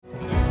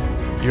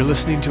You're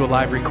listening to a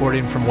live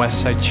recording from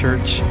Westside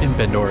Church in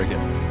Bend, Oregon.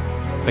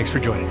 Thanks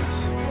for joining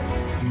us.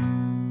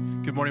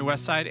 Good morning,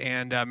 Westside,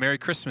 and Merry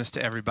Christmas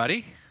to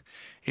everybody.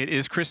 It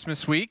is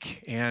Christmas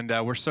week, and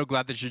we're so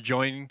glad that you're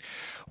joining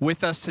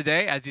with us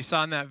today. As you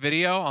saw in that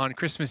video, on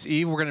Christmas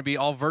Eve, we're going to be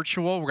all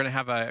virtual. We're going to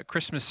have a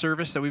Christmas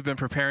service that we've been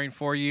preparing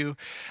for you,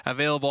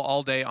 available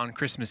all day on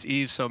Christmas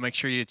Eve, so make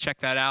sure you check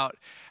that out.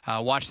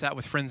 Watch that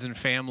with friends and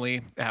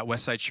family at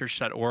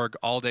westsidechurch.org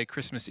all day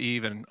Christmas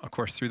Eve, and of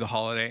course through the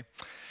holiday.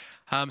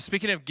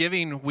 Speaking of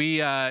giving, we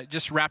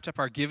just wrapped up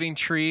our Giving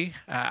Tree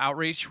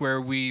outreach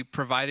where we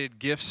provided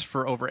gifts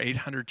for over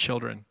 800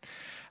 children.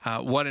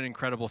 What an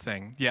incredible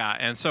thing. Yeah,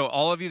 and so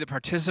all of you that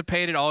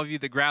participated, all of you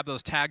that grabbed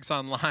those tags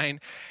online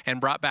and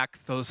brought back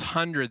those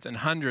hundreds and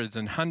hundreds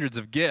and hundreds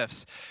of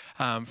gifts,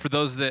 for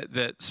those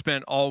that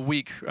spent all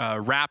week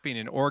wrapping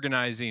and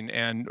organizing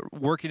and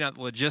working out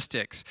the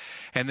logistics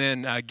and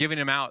then giving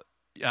them out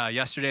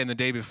yesterday and the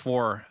day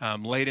before,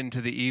 late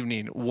into the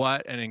evening.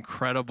 What an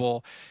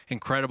incredible,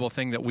 incredible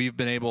thing that we've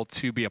been able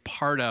to be a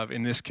part of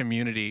in this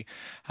community,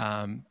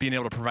 being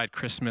able to provide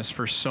Christmas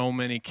for so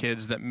many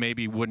kids that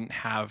maybe wouldn't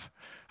have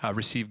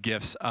received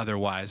gifts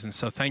otherwise. And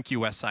so thank you,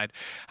 Westside.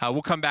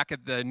 We'll come back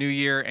at the new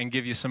year and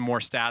give you some more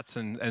stats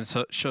and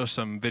so show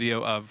some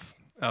video of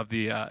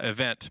the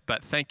event,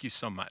 but thank you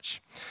so much.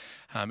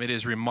 It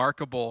is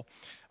remarkable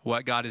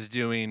what God is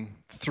doing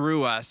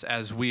through us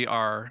as we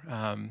are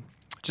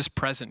just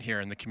present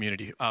here in the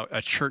community, a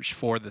church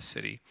for the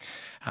city,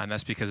 and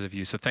that's because of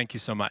you. So thank you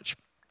so much.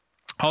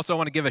 Also, I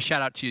want to give a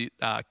shout out to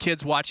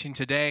kids watching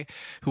today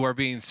who are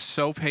being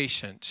so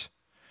patient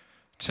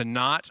to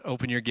not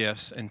open your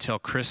gifts until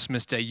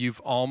Christmas Day.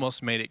 You've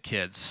almost made it,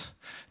 kids.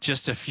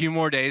 Just a few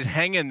more days.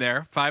 Hang in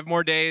there. 5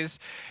 more days,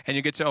 and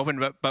you get to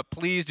open. But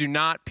please do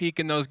not peek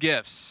in those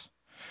gifts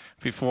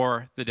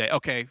before the day.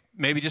 Okay,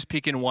 maybe just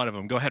peek in one of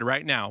them. Go ahead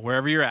right now,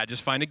 wherever you're at.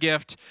 Just find a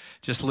gift.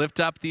 Just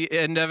lift up the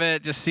end of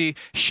it. Just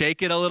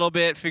shake it a little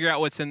bit. Figure out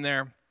what's in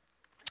there.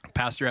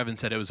 Pastor Evan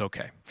said it was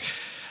okay.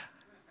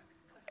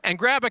 And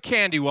grab a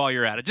candy while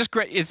you're at it.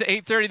 It's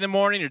 8:30 in the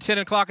morning or 10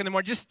 o'clock in the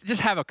morning.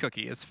 Just have a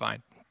cookie. It's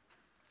fine.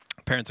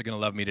 Parents are going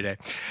to love me today.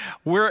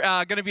 We're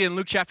going to be in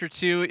Luke chapter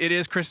 2. It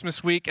is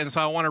Christmas week, and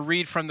so I want to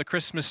read from the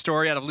Christmas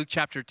story out of Luke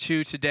chapter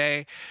 2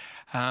 today.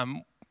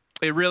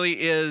 It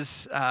really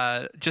is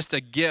just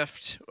a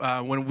gift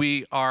when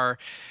we are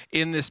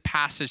in this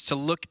passage to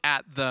look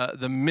at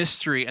the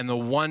mystery and the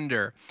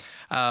wonder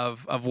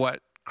of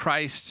what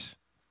Christ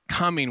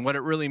coming, what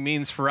it really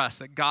means for us,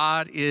 that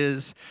God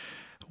is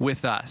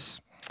with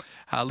us.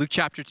 Luke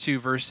chapter 2,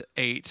 verse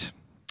 8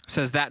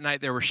 says, "That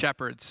night there were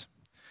shepherds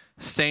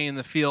staying in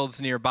the fields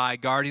nearby,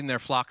 guarding their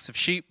flocks of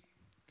sheep.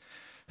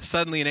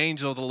 Suddenly an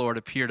angel of the Lord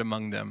appeared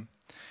among them,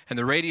 and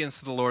the radiance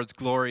of the Lord's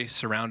glory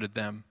surrounded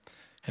them,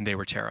 and they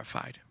were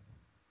terrified.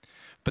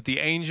 But the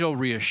angel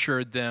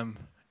reassured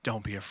them,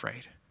 'Don't be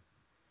afraid.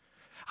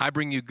 I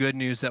bring you good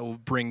news that will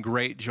bring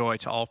great joy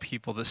to all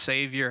people. The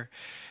Savior,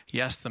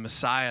 yes, the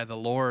Messiah, the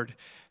Lord,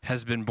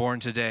 has been born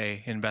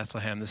today in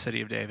Bethlehem, the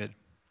city of David.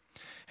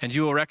 And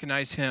you will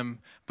recognize him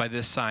by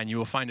this sign. You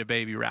will find a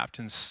baby wrapped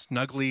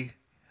snugly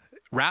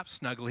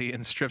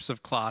in strips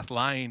of cloth,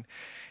 lying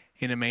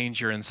in a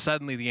manger.' And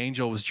suddenly the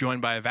angel was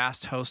joined by a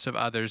vast host of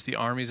others, the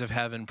armies of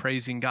heaven,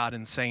 praising God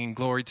and saying,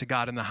 'Glory to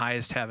God in the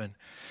highest heaven,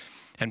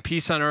 and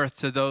peace on earth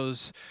to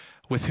those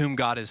with whom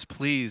God is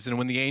pleased.' And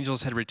when the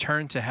angels had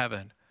returned to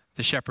heaven,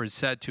 the shepherds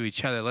said to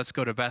each other, 'Let's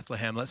go to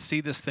Bethlehem. Let's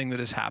see this thing that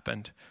has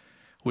happened,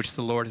 which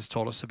the Lord has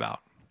told us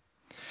about.'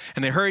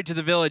 And they hurried to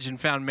the village and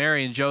found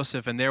Mary and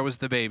Joseph, and there was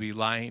the baby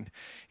lying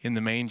in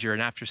the manger.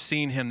 And after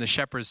seeing him, the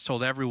shepherds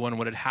told everyone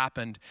what had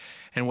happened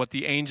and what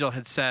the angel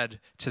had said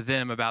to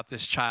them about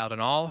this child.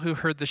 And all who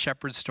heard the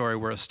shepherd's story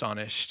were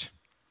astonished.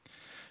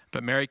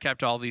 But Mary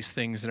kept all these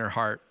things in her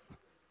heart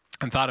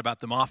and thought about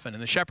them often.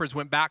 And the shepherds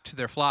went back to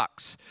their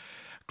flocks,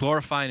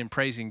 glorifying and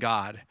praising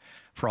God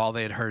for all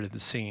they had heard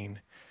and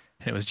seen.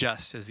 And it was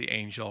just as the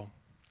angel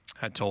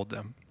had told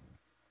them."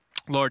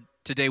 Lord,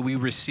 today we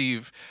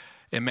receive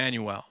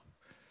Emmanuel,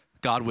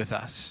 God with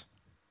us.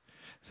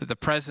 That the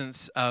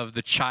presence of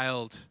the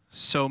child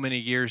so many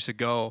years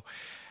ago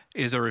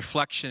is a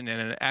reflection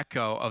and an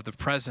echo of the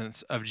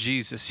presence of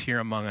Jesus here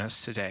among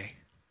us today.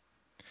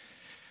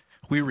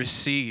 We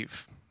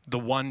receive the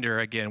wonder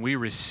again. We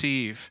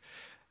receive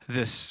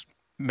this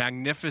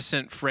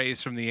magnificent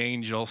phrase from the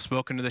angel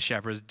spoken to the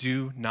shepherds,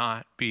 "Do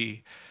not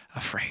be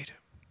afraid."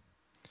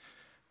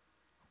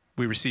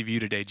 We receive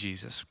you today,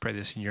 Jesus. Pray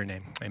this in your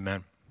name.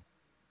 Amen.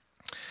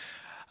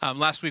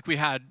 Last week we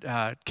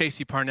had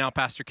Casey Parnell,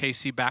 Pastor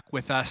Casey, back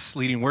with us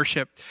leading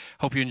worship.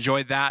 Hope you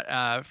enjoyed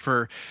that.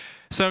 For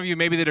some of you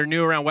maybe that are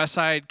new around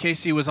Westside,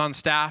 Casey was on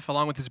staff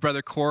along with his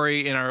brother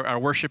Corey in our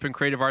worship and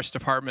creative arts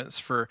departments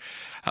for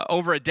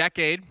over a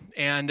decade.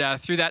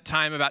 And through that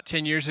time, about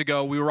 10 years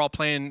ago, we were all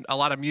playing a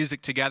lot of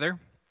music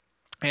together.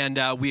 And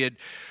we had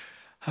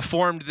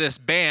formed this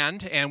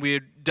band, and we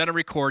had done a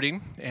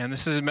recording. And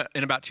this is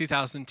in about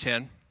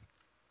 2010.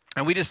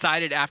 And we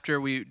decided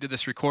after we did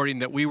this recording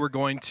that we were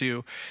going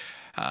to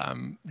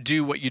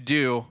do what you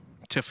do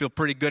to feel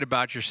pretty good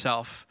about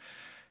yourself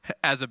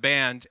as a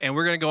band, and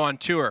we're going to go on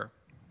tour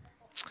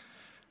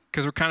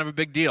because we're kind of a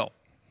big deal.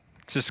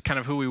 It's just kind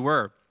of who we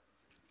were.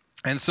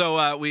 And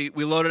so we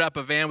loaded up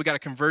a van. We got a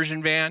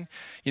conversion van,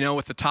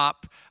 with the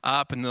top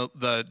up and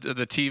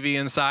the TV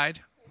inside.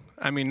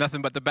 I mean,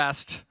 nothing but the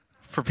best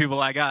for people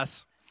like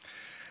us.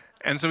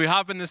 And so we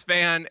hop in this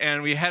van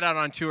and we head out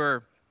on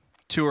tour.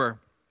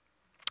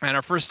 And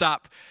our first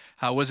stop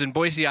was in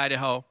Boise,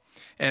 Idaho.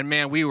 And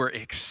man, we were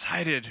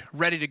excited,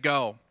 ready to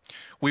go.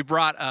 We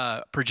brought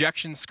a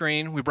projection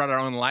screen. We brought our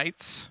own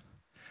lights.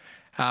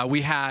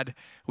 We had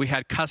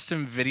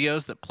custom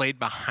videos that played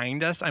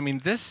behind us. I mean,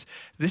 this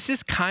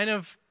is kind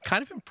of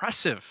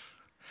impressive.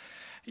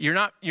 You're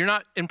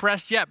not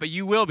impressed yet, but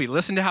you will be.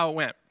 Listen to how it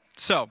went.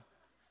 So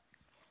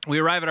we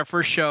arrive at our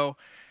first show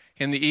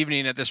in the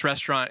evening at this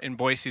restaurant in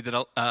Boise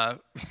that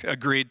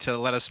agreed to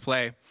let us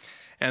play.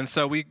 And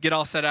so we get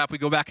all set up. We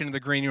go back into the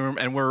green room,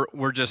 and we're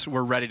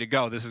ready to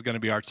go. This is going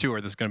to be our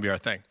tour. This is going to be our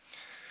thing.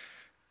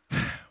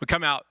 We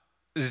come out,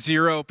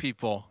 0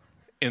 people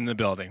in the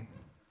building.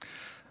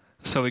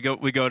 So we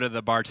go to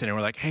the bartender.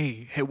 We're like,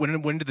 hey,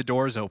 when did the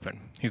doors open?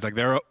 He's like,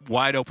 they're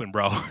wide open,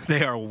 bro.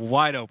 They are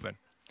wide open.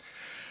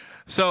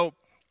 So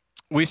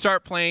we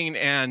start playing,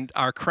 and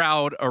our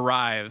crowd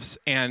arrives.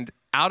 And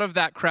out of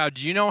that crowd,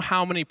 do you know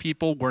how many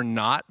people were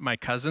not my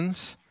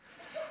cousins?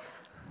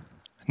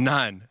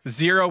 None.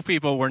 0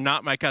 people were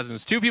not my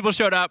cousins. 2 people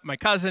showed up, my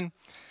cousin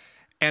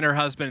and her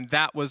husband.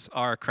 That was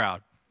our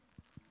crowd.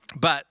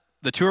 But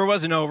the tour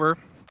wasn't over.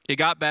 It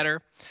got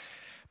better.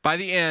 By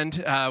the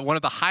end, one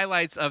of the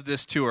highlights of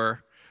this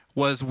tour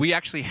was we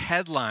actually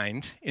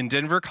headlined in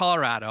Denver,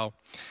 Colorado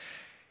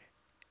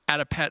at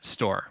a pet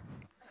store.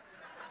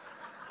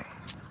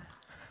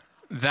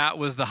 That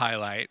was the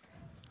highlight.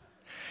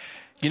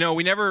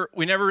 We never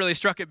really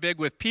struck it big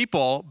with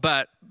people,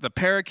 but the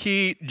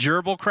parakeet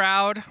gerbil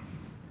crowd,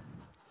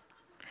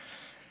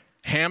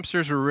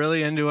 hamsters were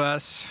really into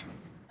us.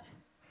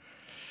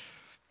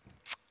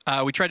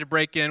 We tried to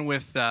break in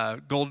with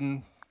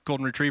golden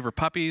retriever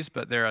puppies,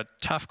 but they're a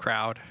tough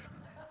crowd.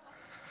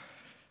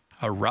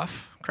 A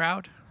rough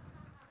crowd?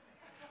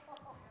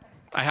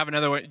 I have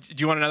another one. Do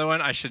you want another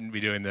one? I shouldn't be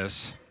doing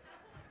this.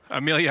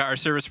 Amelia, our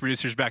service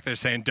producer's back there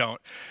saying, don't.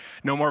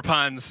 No more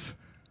puns.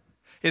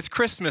 It's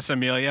Christmas,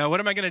 Amelia. What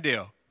am I going to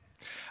do?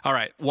 All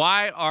right.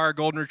 Why are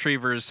golden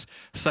retrievers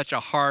such a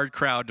hard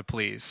crowd to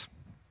please?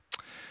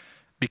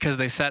 Because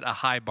they set a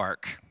high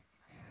bark.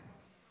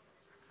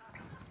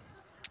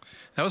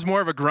 That was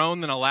more of a groan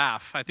than a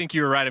laugh. I think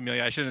you were right,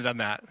 Amelia. I shouldn't have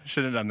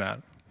done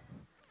that.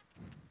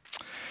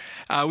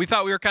 We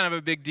thought we were kind of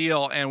a big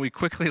deal, and we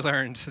quickly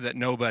learned that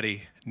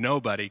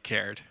nobody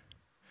cared.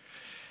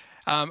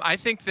 I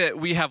think that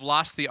we have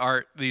lost the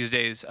art these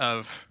days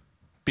of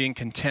being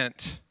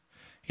content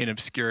in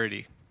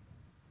obscurity.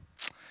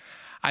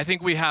 I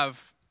think we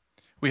have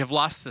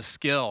lost the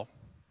skill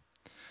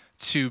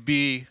to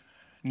be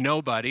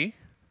nobody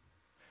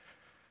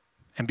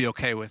and be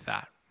okay with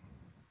that.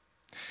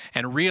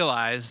 And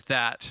realize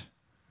that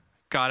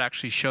God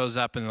actually shows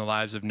up in the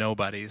lives of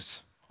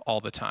nobodies all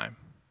the time.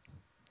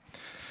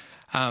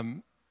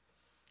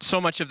 So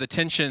much of the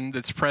tension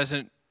that's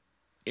present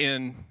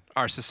in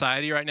our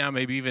society right now,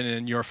 maybe even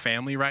in your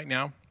family right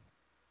now,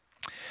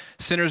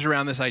 centers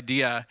around this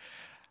idea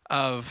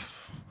of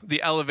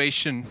the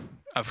elevation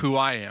of who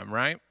I am,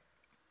 right?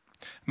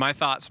 My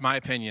thoughts, my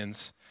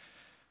opinions,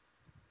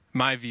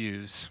 my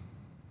views.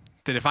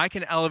 That if I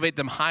can elevate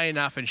them high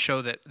enough and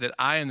show that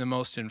I am the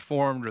most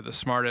informed or the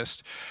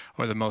smartest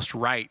or the most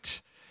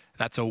right,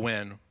 that's a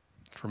win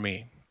for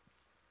me.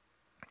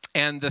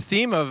 And the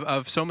theme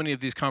of so many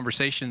of these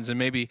conversations, and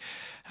maybe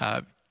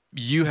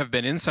you have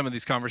been in some of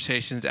these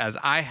conversations as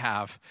I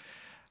have,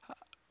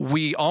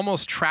 we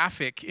almost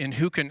traffic in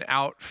who can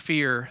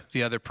out-fear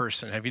the other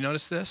person. Have you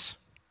noticed this?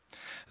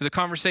 The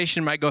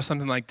conversation might go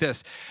something like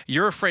this.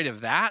 You're afraid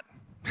of that?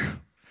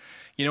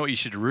 You know what you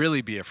should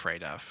really be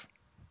afraid of?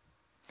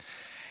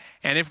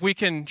 And if we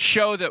can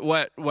show that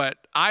what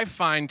I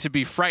find to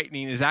be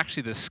frightening is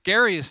actually the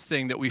scariest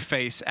thing that we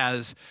face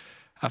as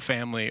a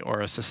family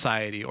or a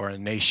society or a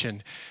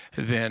nation,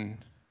 then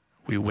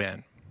we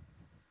win.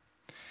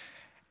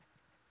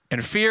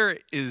 And fear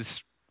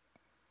is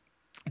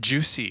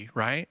juicy,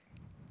 right?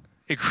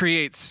 It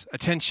creates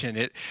attention.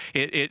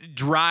 It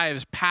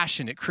drives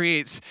passion. It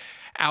creates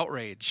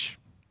outrage.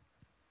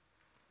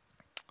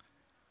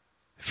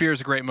 Fear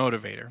is a great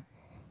motivator.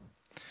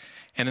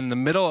 And in the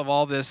middle of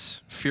all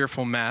this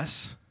fearful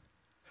mess,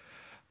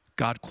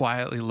 God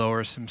quietly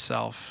lowers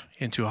himself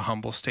into a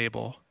humble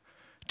stable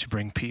to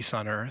bring peace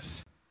on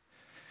earth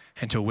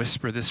and to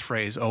whisper this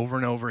phrase over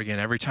and over again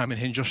every time an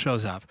angel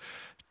shows up: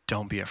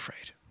 don't be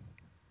afraid.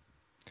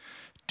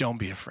 Don't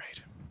be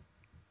afraid.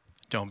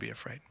 Don't be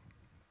afraid.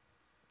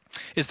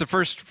 It's the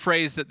first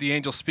phrase that the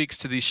angel speaks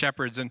to these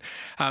shepherds. And,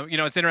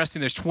 it's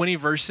interesting. There's 20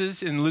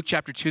 verses in Luke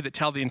chapter 2 that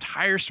tell the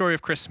entire story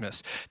of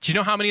Christmas. Do you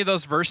know how many of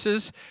those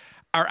verses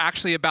are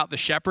actually about the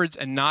shepherds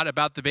and not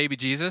about the baby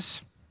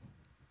Jesus?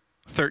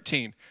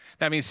 13.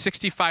 That means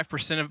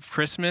 65% of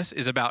Christmas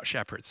is about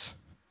shepherds.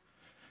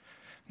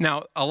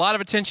 Now, a lot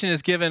of attention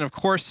is given, of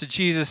course, to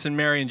Jesus and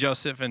Mary and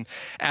Joseph, and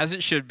as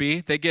it should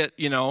be, they get,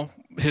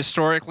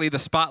 historically the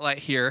spotlight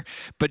here.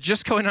 But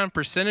just going on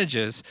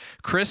percentages,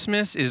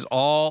 Christmas is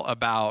all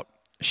about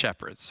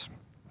shepherds.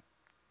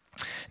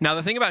 Now,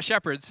 the thing about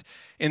shepherds,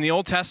 in the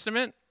Old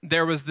Testament,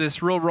 there was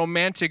this real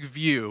romantic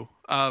view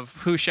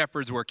of who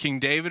shepherds were. King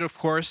David, of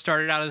course,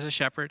 started out as a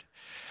shepherd.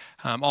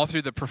 All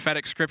through the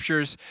prophetic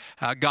scriptures,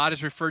 God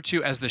is referred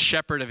to as the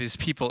shepherd of his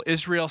people,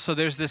 Israel. So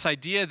there's this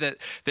idea that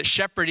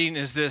shepherding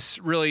is this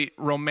really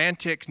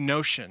romantic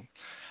notion.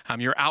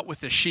 You're out with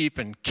the sheep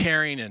and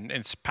caring, and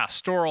it's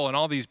pastoral and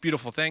all these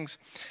beautiful things.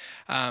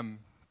 Well,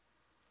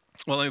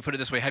 let me put it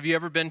this way. Have you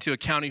ever been to a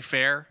county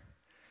fair?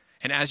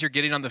 And as you're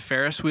getting on the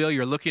Ferris wheel,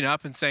 you're looking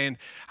up and saying,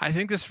 I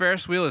think this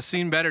Ferris wheel has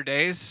seen better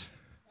days.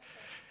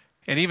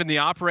 And even the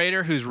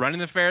operator who's running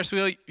the Ferris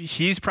wheel,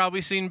 he's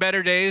probably seen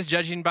better days,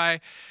 judging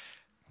by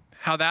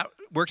how that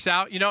works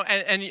out,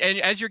 and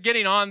as you're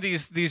getting on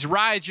these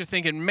rides, you're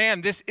thinking, man,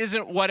 this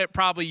isn't what it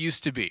probably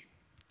used to be.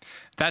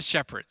 That's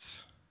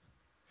shepherds.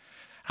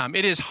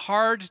 It is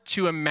hard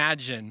to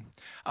imagine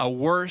a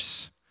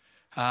worse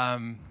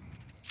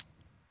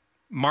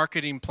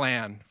marketing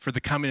plan for the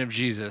coming of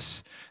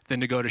Jesus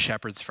than to go to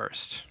shepherds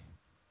first.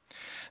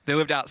 They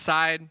lived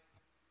outside.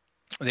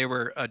 They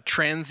were a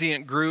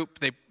transient group.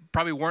 They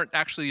probably weren't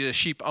actually the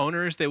sheep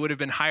owners. They would have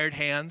been hired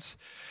hands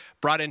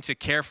brought in to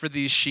care for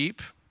these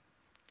sheep.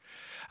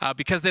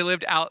 Because they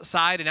lived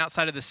outside and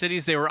outside of the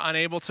cities, they were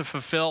unable to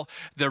fulfill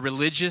the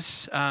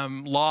religious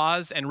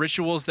laws and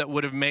rituals that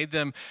would have made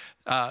them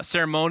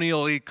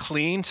ceremonially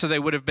clean, so they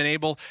would have been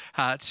able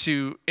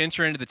to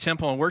enter into the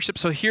temple and worship.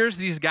 So here's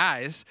these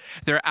guys.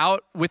 They're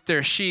out with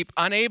their sheep,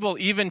 unable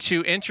even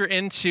to enter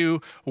into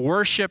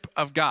worship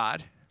of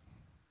God.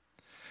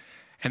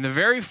 And the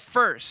very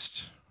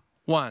first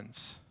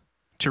ones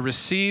to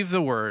receive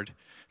the word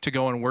to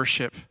go and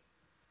worship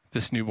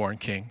this newborn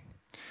king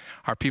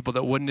are people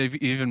that wouldn't have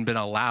even been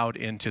allowed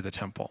into the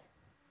temple.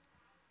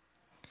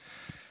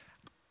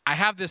 I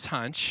have this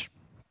hunch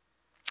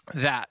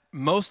that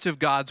most of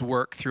God's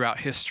work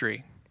throughout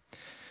history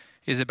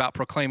is about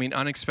proclaiming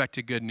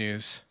unexpected good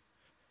news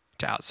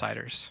to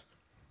outsiders.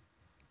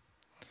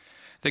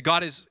 That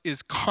God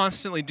is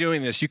constantly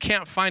doing this. You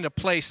can't find a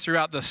place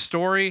throughout the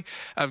story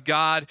of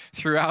God,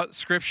 throughout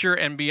Scripture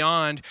and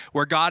beyond,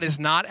 where God is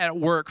not at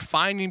work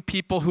finding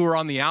people who are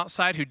on the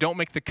outside, who don't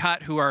make the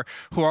cut, who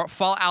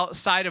fall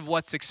outside of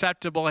what's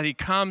acceptable, and he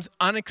comes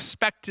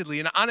unexpectedly,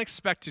 in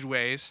unexpected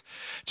ways,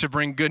 to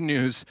bring good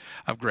news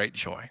of great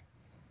joy.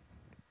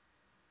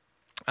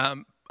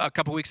 A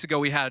couple weeks ago,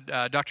 we had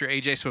Dr.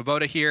 A.J.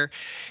 Swoboda here,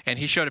 and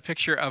he showed a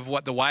picture of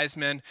what the wise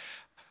men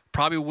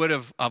probably would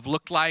have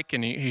looked like,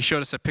 and he showed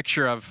us a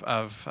picture of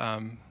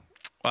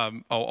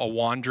a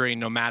wandering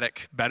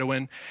nomadic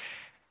Bedouin.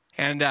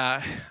 And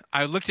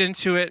I looked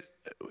into it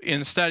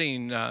in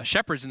studying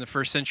shepherds in the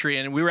first century,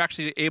 and we were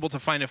actually able to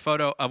find a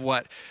photo of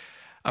what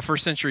a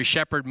first century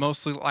shepherd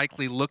most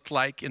likely looked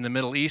like in the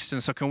Middle East.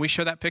 And so can we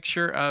show that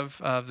picture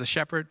of the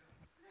shepherd?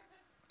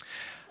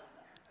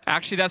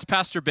 Actually, that's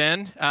Pastor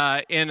Ben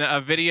in a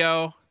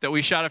video that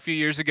we shot a few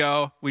years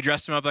ago. We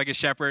dressed him up like a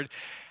shepherd.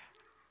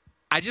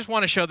 I just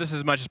want to show this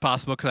as much as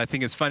possible because I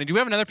think it's funny. Do we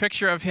have another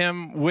picture of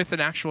him with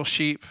an actual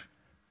sheep?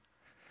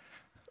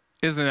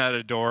 Isn't that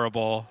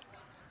adorable?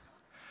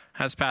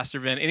 That's Pastor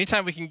Ben.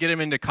 Anytime we can get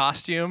him into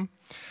costume,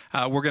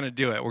 we're going to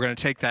do it. We're going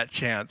to take that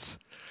chance.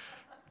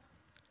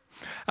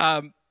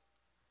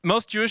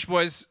 Most Jewish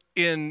boys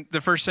in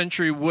the first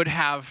century would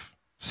have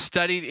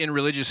studied in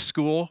religious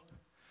school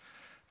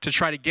to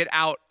try to get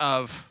out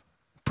of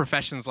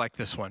professions like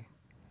this one.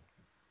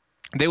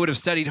 They would have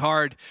studied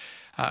hard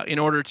in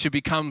order to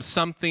become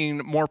something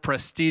more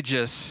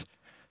prestigious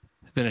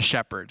than a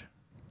shepherd.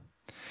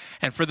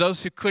 And for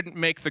those who couldn't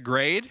make the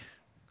grade,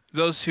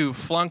 those who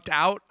flunked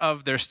out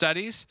of their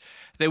studies,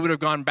 they would have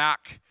gone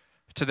back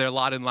to their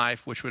lot in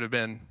life, which would have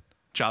been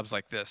jobs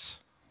like this,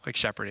 like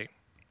shepherding.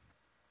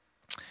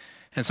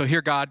 And so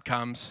here God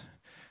comes,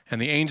 and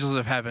the angels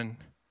of heaven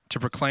to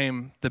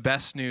proclaim the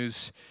best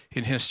news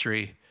in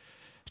history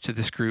to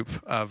this group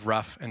of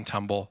rough and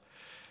tumble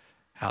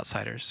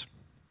outsiders.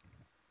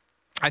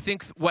 I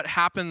think what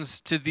happens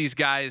to these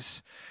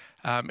guys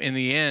in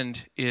the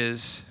end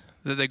is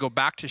that they go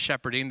back to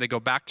shepherding, they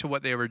go back to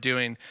what they were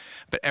doing,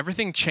 but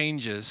everything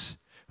changes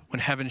when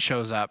heaven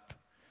shows up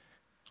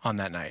on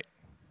that night.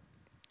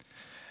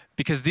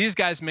 Because these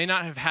guys may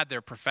not have had their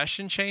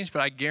profession changed,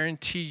 but I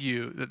guarantee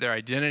you that their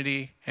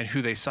identity and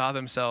who they saw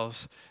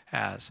themselves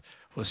as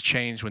was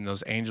changed when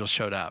those angels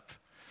showed up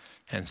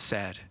and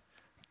said,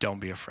 "Don't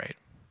be afraid."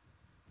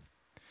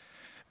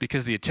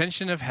 Because the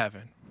attention of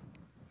heaven,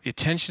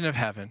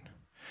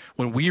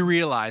 when we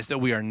realize that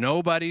we are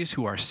nobodies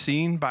who are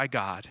seen by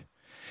God,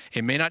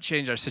 it may not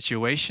change our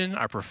situation,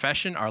 our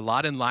profession, our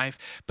lot in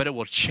life, but it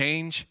will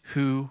change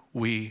who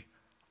we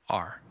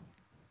are.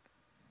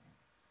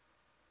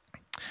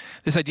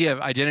 This idea of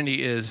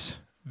identity is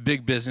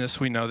big business.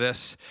 We know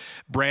this.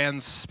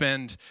 Brands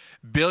spend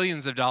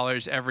billions of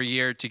dollars every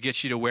year to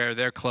get you to wear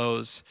their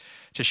clothes,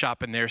 to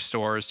shop in their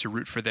stores, to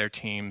root for their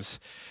teams,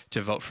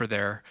 to vote for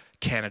their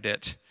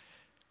candidate.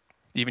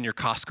 Even your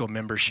Costco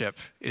membership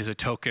is a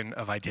token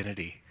of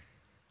identity.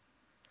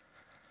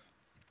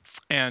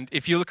 And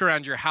if you look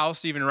around your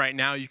house, even right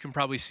now, you can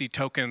probably see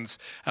tokens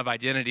of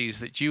identities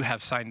that you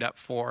have signed up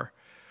for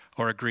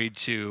or agreed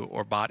to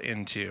or bought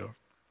into.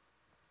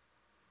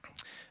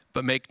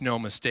 But make no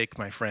mistake,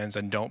 my friends,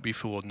 and don't be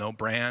fooled. No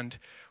brand,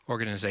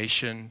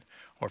 organization,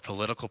 or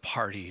political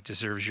party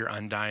deserves your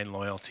undying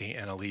loyalty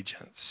and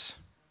allegiance.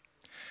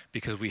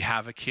 Because we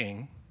have a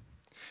king.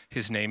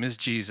 His name is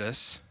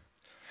Jesus.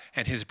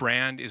 And his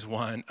brand is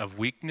one of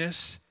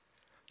weakness,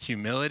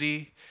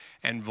 humility,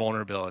 and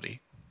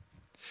vulnerability.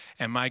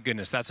 And my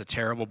goodness, that's a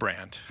terrible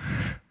brand.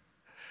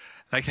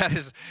 Like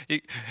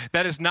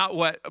that is not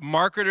what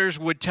marketers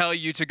would tell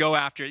you to go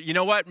after. You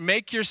know what?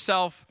 Make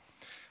yourself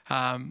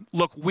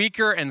look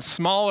weaker and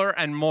smaller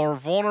and more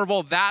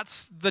vulnerable.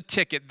 That's the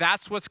ticket.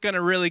 That's what's going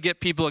to really get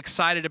people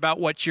excited about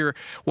what you're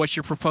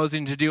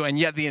proposing to do. And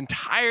yet the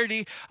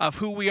entirety of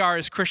who we are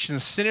as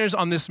Christians, sinners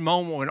on this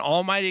moment when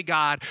Almighty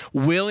God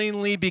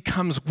willingly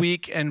becomes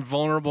weak and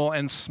vulnerable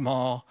and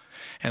small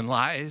and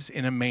lies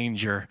in a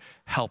manger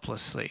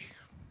helplessly.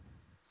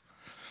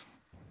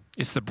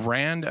 It's the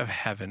brand of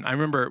heaven. I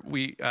remember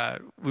we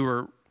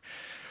were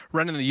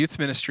running the youth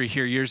ministry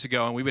here years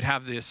ago, and we would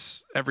have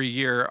this every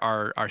year,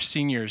 our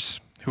seniors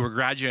who were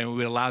graduating, we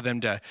would allow them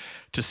to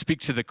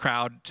speak to the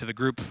crowd, to the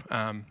group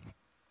on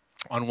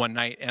one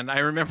night. And I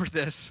remember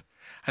this,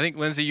 I think,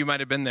 Lindsay, you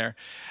might have been there,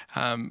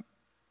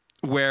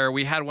 where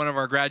we had one of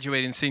our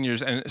graduating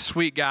seniors, and a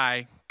sweet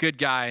guy, good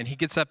guy, and he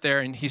gets up there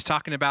and he's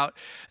talking about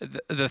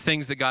the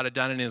things that God had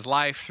done in his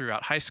life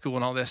throughout high school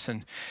and all this,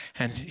 and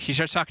he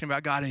starts talking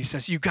about God, and he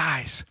says, "You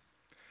guys,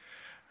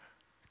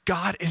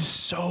 God is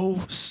so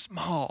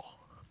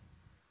small.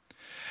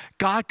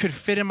 God could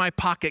fit in my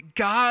pocket.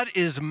 God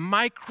is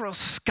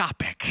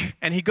microscopic."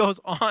 And he goes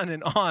on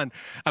and on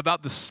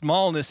about the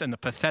smallness and the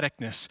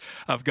patheticness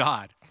of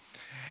God.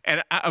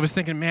 And I was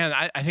thinking, man,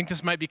 I think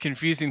this might be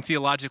confusing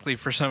theologically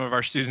for some of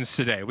our students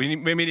today. We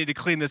maybe need to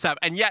clean this up.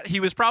 And yet he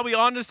was probably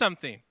onto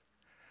something.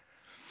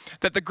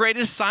 That the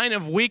greatest sign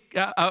of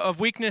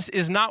weakness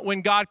is not when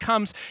God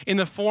comes in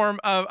the form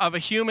of a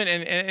human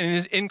and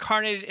is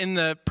incarnated in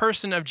the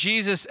person of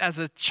Jesus as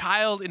a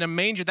child in a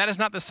manger. That is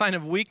not the sign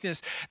of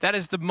weakness. That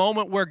is the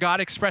moment where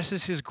God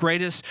expresses his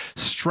greatest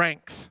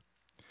strength.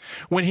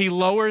 When he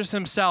lowers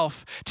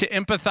himself to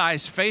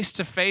empathize face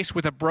to face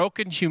with a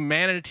broken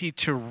humanity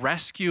to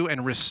rescue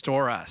and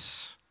restore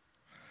us.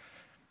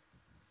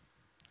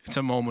 It's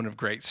a moment of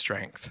great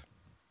strength.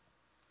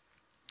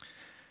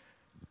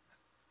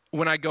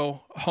 When I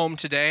go home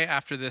today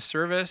after this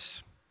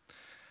service,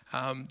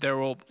 there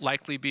will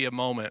likely be a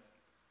moment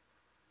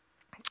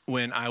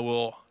when I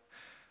will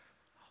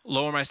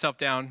lower myself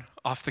down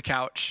off the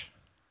couch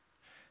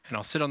and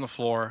I'll sit on the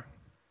floor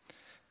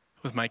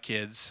with my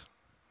kids,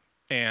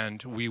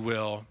 and we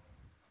will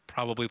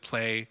probably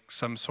play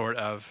some sort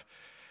of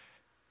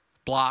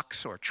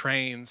blocks or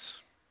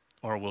trains,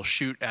 or we'll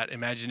shoot at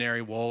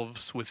imaginary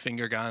wolves with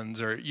finger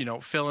guns, or,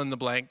 fill in the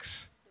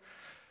blanks.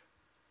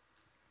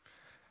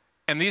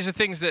 And these are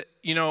things that,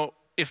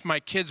 if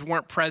my kids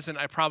weren't present,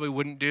 I probably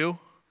wouldn't do.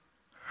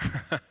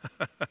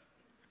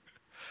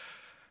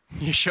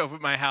 You show up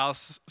at my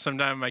house,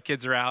 sometime my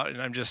kids are out,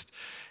 and I'm just,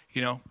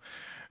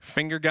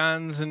 finger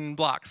guns and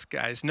blocks,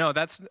 guys. No,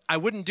 I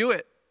wouldn't do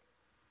it.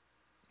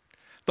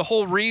 The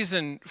whole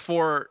reason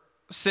for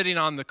sitting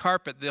on the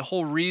carpet, the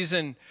whole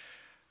reason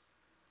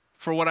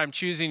for what I'm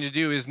choosing to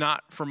do is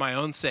not for my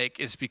own sake,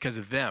 it's because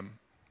of them.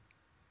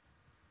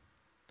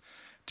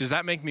 Does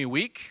that make me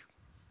weak?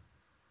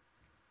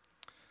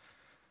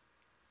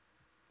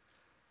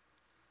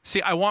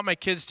 See, I want my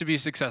kids to be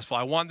successful.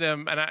 I want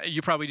them, and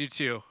you probably do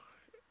too,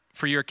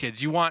 for your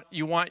kids. You want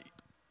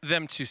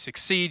them to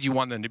succeed. You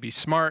want them to be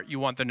smart. You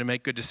want them to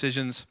make good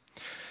decisions.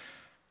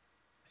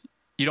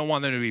 You don't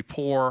want them to be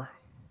poor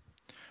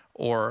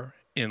or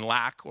in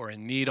lack or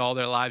in need all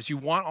their lives. You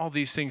want all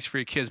these things for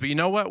your kids. But you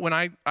know what? When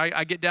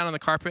I get down on the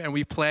carpet and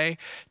we play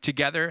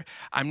together,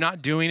 I'm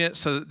not doing it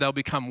so that they'll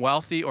become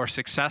wealthy or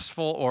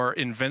successful or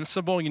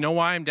invincible. You know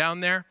why I'm down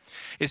there?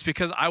 It's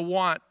because I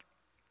want,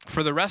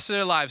 for the rest of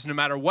their lives, no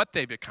matter what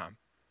they become,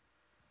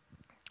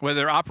 whether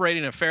they're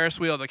operating a Ferris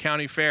wheel at the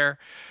county fair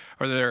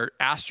or they're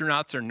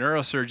astronauts or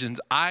neurosurgeons,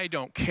 I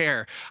don't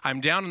care. I'm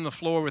down on the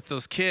floor with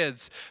those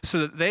kids so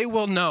that they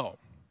will know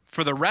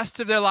for the rest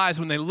of their lives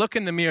when they look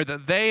in the mirror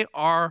that they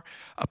are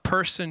a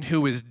person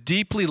who is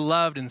deeply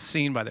loved and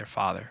seen by their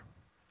Father.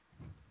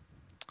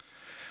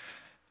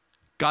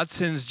 God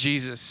sends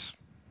Jesus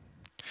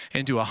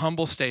into a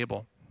humble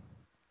stable,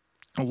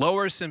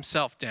 lowers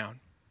himself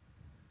down,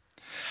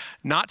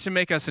 not to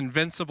make us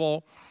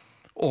invincible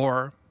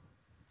or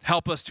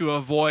help us to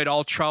avoid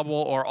all trouble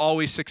or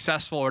always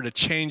successful or to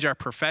change our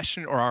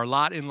profession or our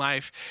lot in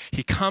life.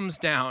 He comes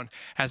down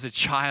as a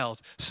child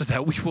so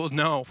that we will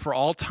know for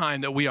all time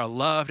that we are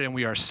loved and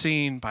we are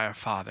seen by our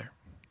Father.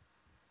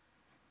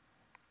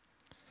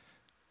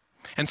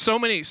 And so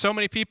many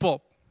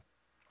people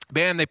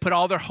Man, they put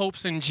all their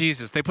hopes in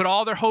Jesus. They put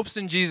all their hopes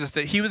in Jesus,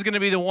 that he was going to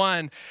be the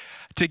one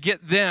to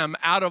get them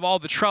out of all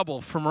the trouble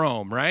from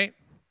Rome, right?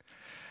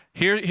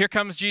 Here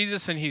comes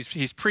Jesus, and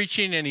he's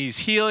preaching and he's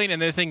healing,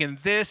 and they're thinking,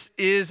 this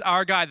is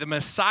our guy. The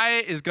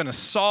Messiah is going to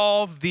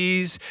solve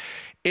these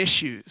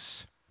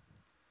issues.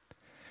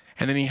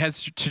 And then he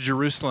heads to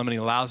Jerusalem and he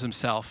allows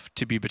himself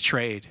to be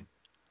betrayed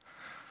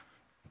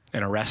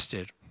and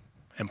arrested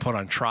and put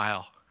on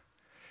trial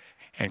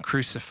and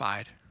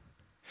crucified.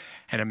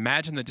 And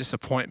imagine the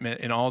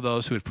disappointment in all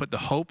those who had put the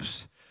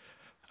hopes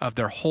of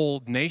their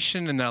whole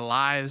nation and their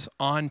lives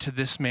onto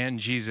this man,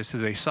 Jesus,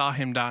 as they saw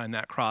him die on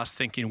that cross,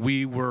 thinking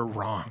we were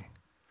wrong.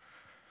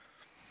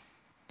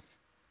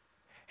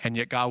 And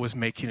yet God was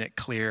making it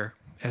clear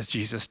as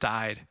Jesus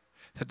died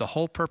that the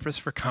whole purpose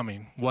for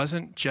coming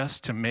wasn't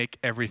just to make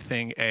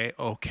everything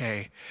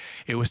a-okay.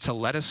 It was to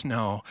let us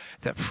know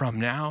that from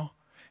now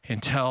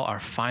until our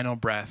final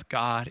breath,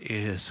 God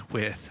is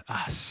with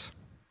us.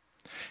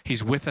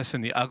 He's with us in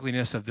the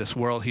ugliness of this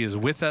world. He is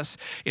with us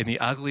in the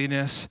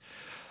ugliness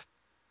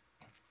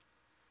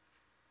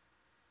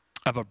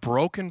of a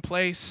broken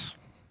place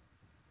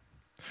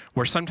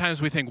where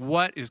sometimes we think,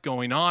 what is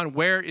going on?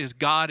 Where is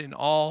God in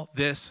all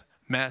this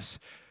mess?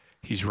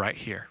 He's right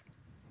here.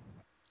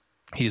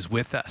 He's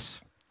with us.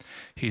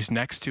 He's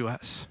next to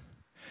us.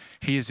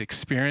 He is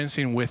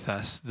experiencing with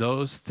us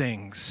those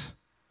things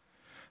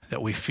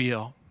that we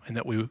feel and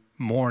that we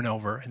mourn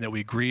over and that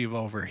we grieve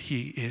over.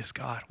 He is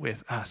God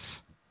with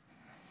us.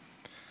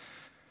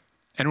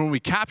 And when we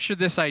capture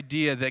this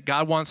idea that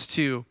God wants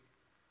to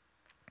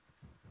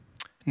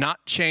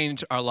not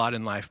change our lot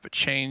in life, but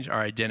change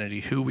our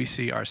identity, who we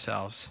see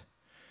ourselves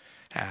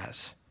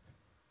as,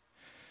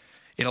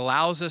 it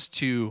allows us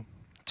to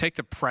take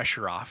the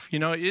pressure off. You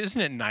know, isn't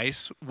it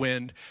nice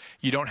when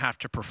you don't have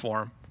to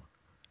perform?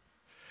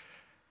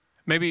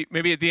 Maybe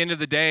at the end of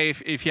the day,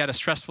 if you had a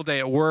stressful day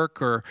at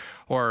work or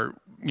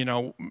you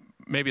know,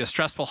 maybe a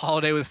stressful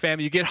holiday with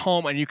family, you get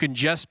home and you can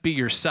just be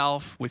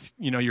yourself with,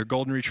 you know, your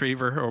golden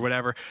retriever or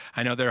whatever.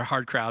 I know they're a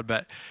hard crowd,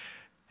 but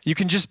you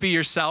can just be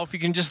yourself. You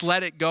can just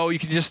let it go. You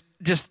can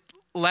just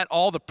let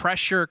all the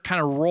pressure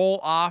kind of roll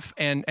off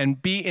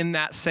and be in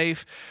that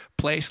safe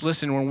place.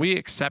 Listen, when we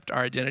accept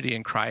our identity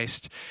in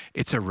Christ,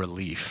 it's a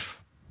relief.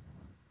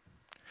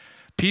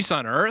 Peace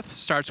on earth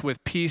starts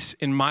with peace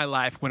in my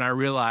life when I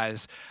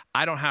realize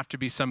I don't have to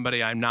be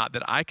somebody I'm not,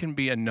 that I can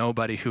be a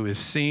nobody who is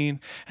seen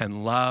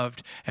and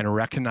loved and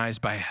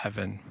recognized by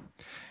heaven,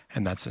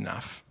 and that's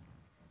enough.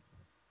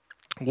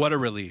 What a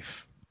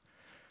relief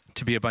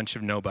to be a bunch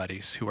of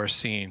nobodies who are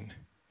seen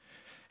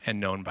and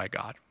known by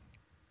God.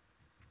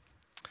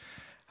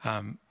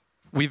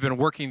 We've been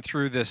working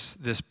through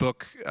this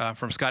book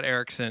from Scott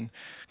Erickson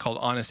called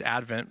Honest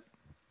Advent,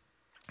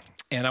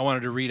 and I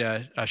wanted to read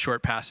a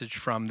short passage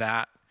from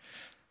that.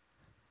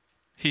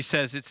 He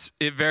says,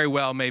 it very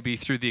well may be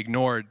through the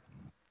ignored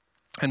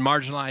and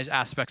marginalized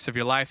aspects of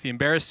your life, the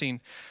embarrassing,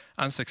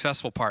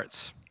 unsuccessful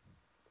parts,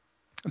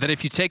 that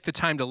if you take the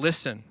time to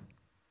listen,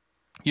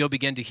 you'll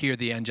begin to hear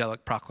the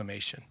angelic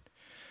proclamation.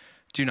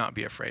 Do not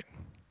be afraid.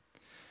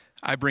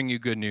 I bring you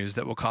good news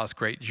that will cause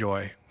great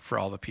joy for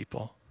all the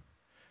people,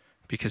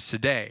 because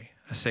today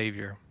a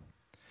Savior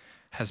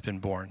has been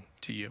born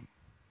to you.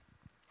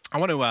 I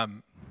want to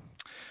kind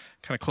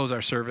of close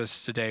our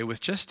service today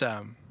with just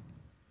an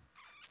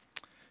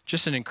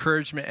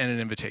encouragement and an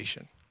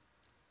invitation.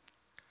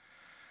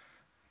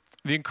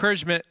 The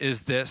encouragement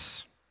is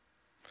this,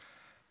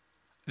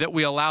 that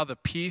we allow the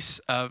peace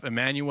of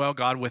Emmanuel,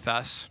 God with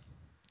us,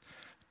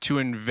 to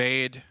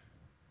invade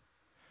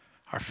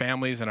our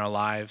families and our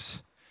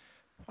lives,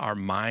 our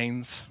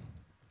minds,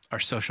 our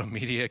social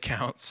media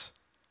accounts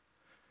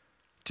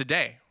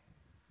today.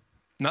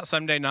 Not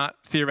someday, not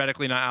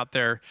theoretically, not out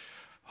there.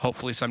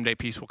 Hopefully someday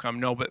peace will come.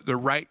 No, but the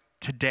right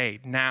today,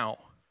 now.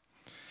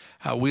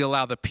 We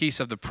allow the peace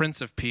of the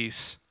Prince of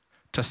Peace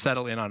to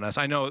settle in on us.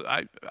 I know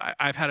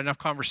I've had enough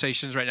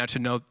conversations right now to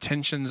know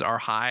tensions are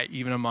high,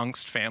 even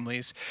amongst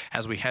families,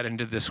 as we head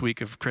into this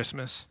week of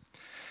Christmas.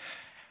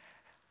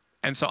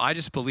 And so I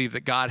just believe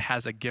that God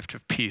has a gift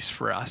of peace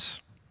for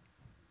us.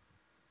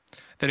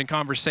 That in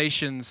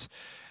conversations,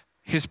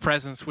 his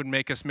presence would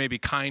make us maybe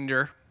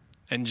kinder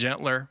and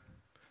gentler,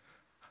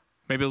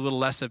 maybe a little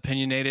less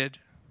opinionated,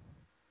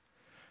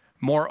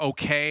 more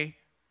okay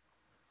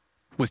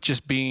with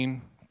just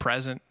being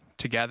present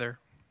together.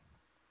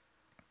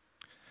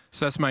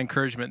 So that's my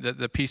encouragement, that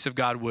the peace of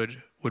God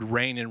would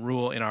reign and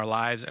rule in our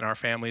lives and our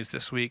families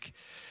this week.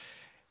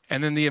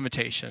 And then the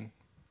invitation,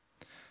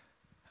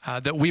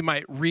 that we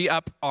might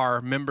re-up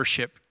our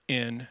membership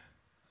in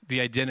the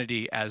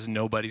identity as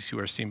nobodies who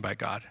are seen by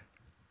God.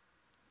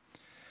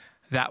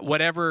 That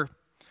whatever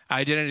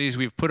identities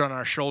we've put on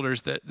our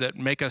shoulders that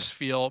make us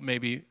feel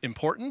maybe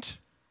important,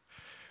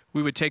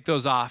 we would take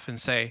those off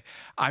and say,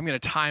 I'm going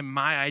to tie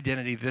my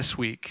identity this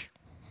week,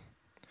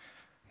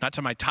 not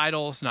to my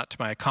titles, not to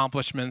my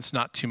accomplishments,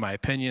 not to my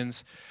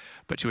opinions,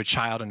 but to a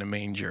child in a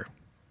manger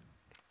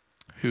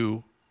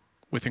who,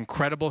 with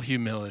incredible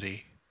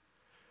humility,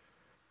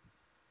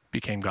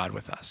 became God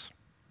with us.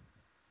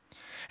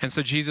 And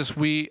so, Jesus,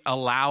 we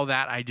allow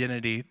that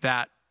identity,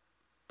 that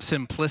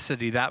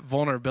simplicity, that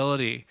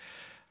vulnerability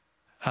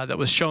that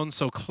was shown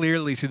so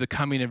clearly through the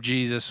coming of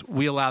Jesus,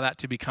 we allow that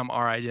to become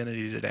our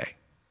identity today.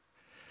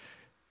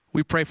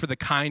 We pray for the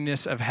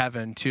kindness of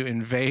heaven to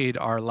invade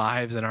our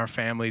lives and our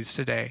families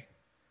today.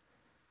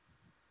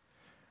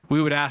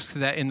 We would ask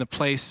that in the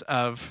place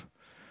of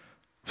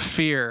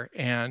fear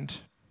and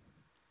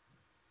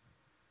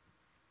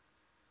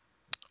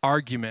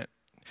argument,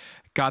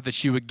 God,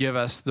 that you would give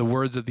us the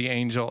words of the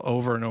angel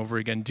over and over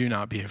again, do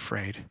not be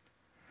afraid.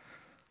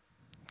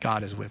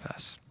 God is with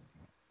us.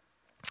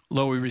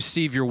 Lord, we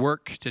receive your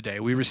work today.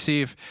 We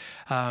receive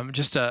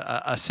just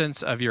a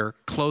sense of your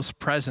close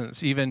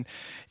presence, even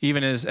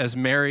as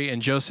Mary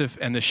and Joseph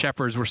and the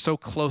shepherds were so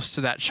close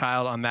to that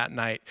child on that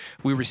night.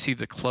 We receive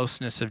the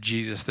closeness of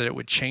Jesus, that it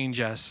would change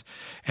us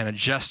and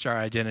adjust our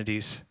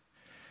identities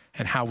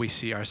and how we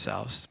see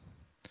ourselves.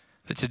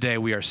 That today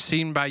we are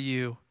seen by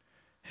you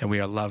and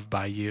we are loved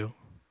by you,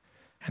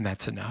 and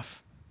that's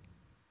enough.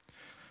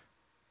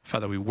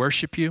 Father, we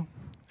worship you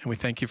and we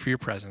thank you for your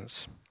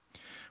presence.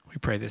 We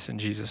pray this in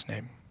Jesus'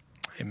 name.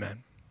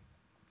 Amen.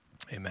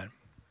 Amen.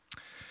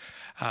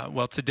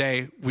 Well,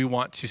 today we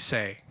want to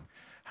say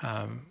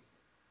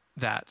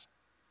that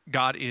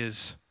God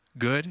is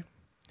good.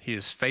 He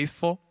is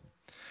faithful.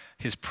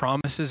 His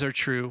promises are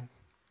true.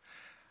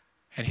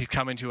 And he's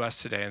coming to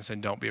us today and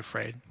saying, don't be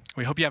afraid.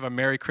 We hope you have a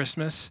Merry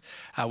Christmas.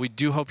 We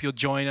do hope you'll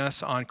join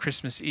us on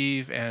Christmas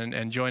Eve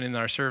and join in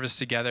our service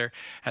together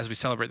as we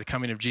celebrate the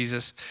coming of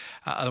Jesus.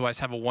 Otherwise,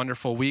 have a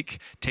wonderful week.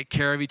 Take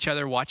care of each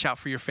other. Watch out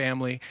for your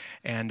family.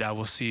 And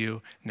we'll see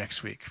you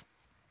next week.